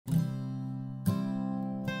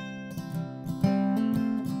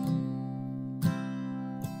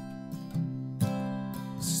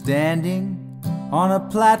standing on a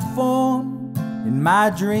platform in my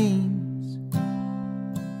dreams,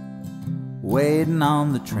 waiting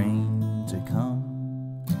on the train to come.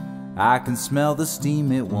 I can smell the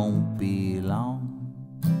steam, it won't be long.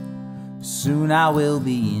 Soon I will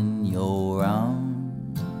be in your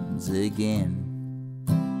arms again.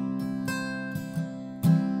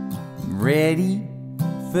 I'm ready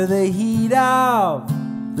for the heat of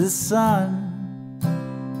the sun.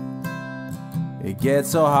 It gets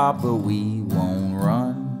so hot but we won't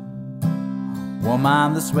run. Won't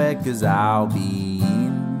mind the sweat 'cause I'll be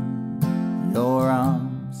in your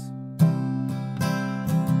arms.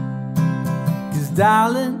 'Cause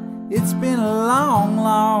darling, it's been a long,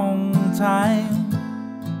 long time,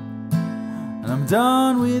 and I'm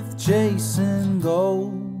done with chasing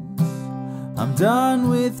goals. I'm done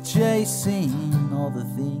with chasing all the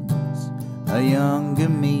things a younger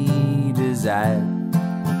me desired.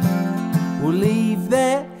 We'll leave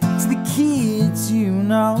that to the kids, you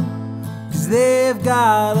know, 'cause they've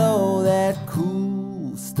got all that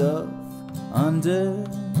cool stuff under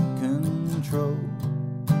control.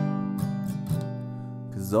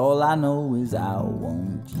 'Cause all I know is I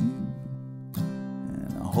want you,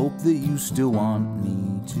 and I hope that you still want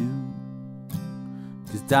me too.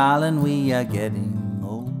 'Cause darling, we are getting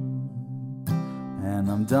old, and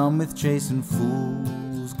I'm done with chasing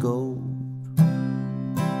fool's gold.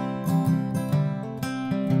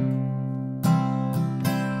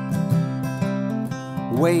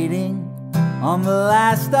 Waiting on the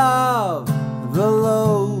last of the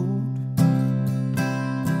load.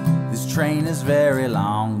 This train is very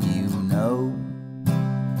long, you know,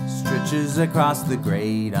 stretches across the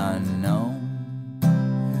great unknown.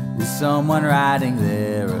 There's someone riding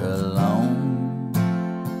there alone.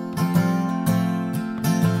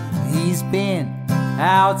 He's been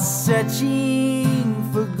out searching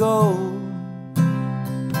for gold.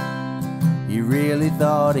 He really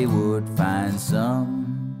thought he would find some,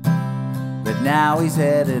 but now he's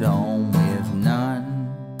headed home with none.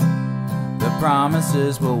 The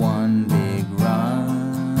promises were one big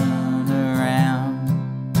run around.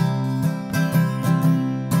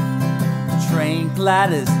 Train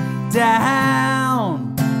clatters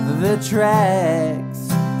down the tracks.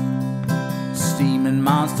 Steaming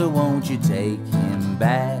monster, won't you take him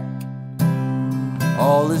back?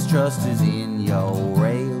 All his trust is in your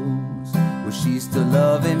rails. Will she still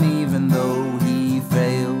love him even though he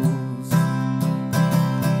fails?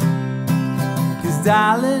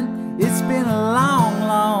 Darling, it's been a long,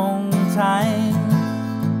 long time,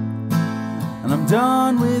 and I'm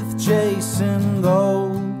done with chasing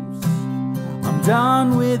goals. I'm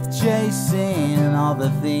done with chasing all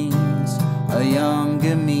the things a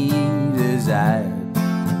younger me desired.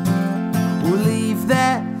 We'll leave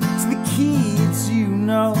that to the kids, you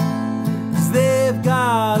know, 'cause they've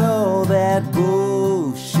got all that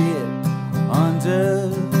bullshit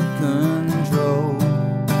under control.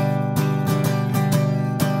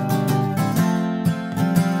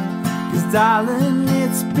 Darling,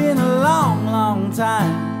 it's been a long, long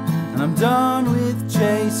time, and I'm done with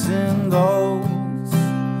chasing goals.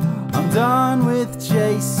 I'm done with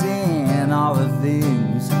chasing all the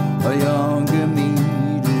things a younger me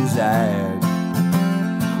desired.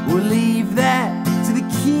 We'll leave that to the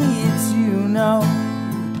kids, you know,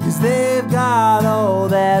 'cause they've got all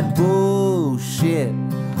that bullshit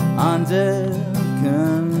under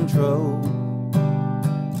control.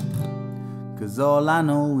 'Cause all I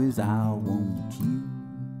know is I want you,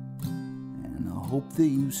 and I hope that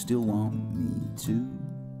you still want me too.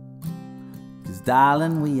 'Cause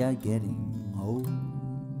darling, we are getting old,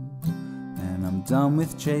 and I'm done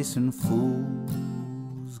with chasing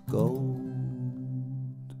fool's gold.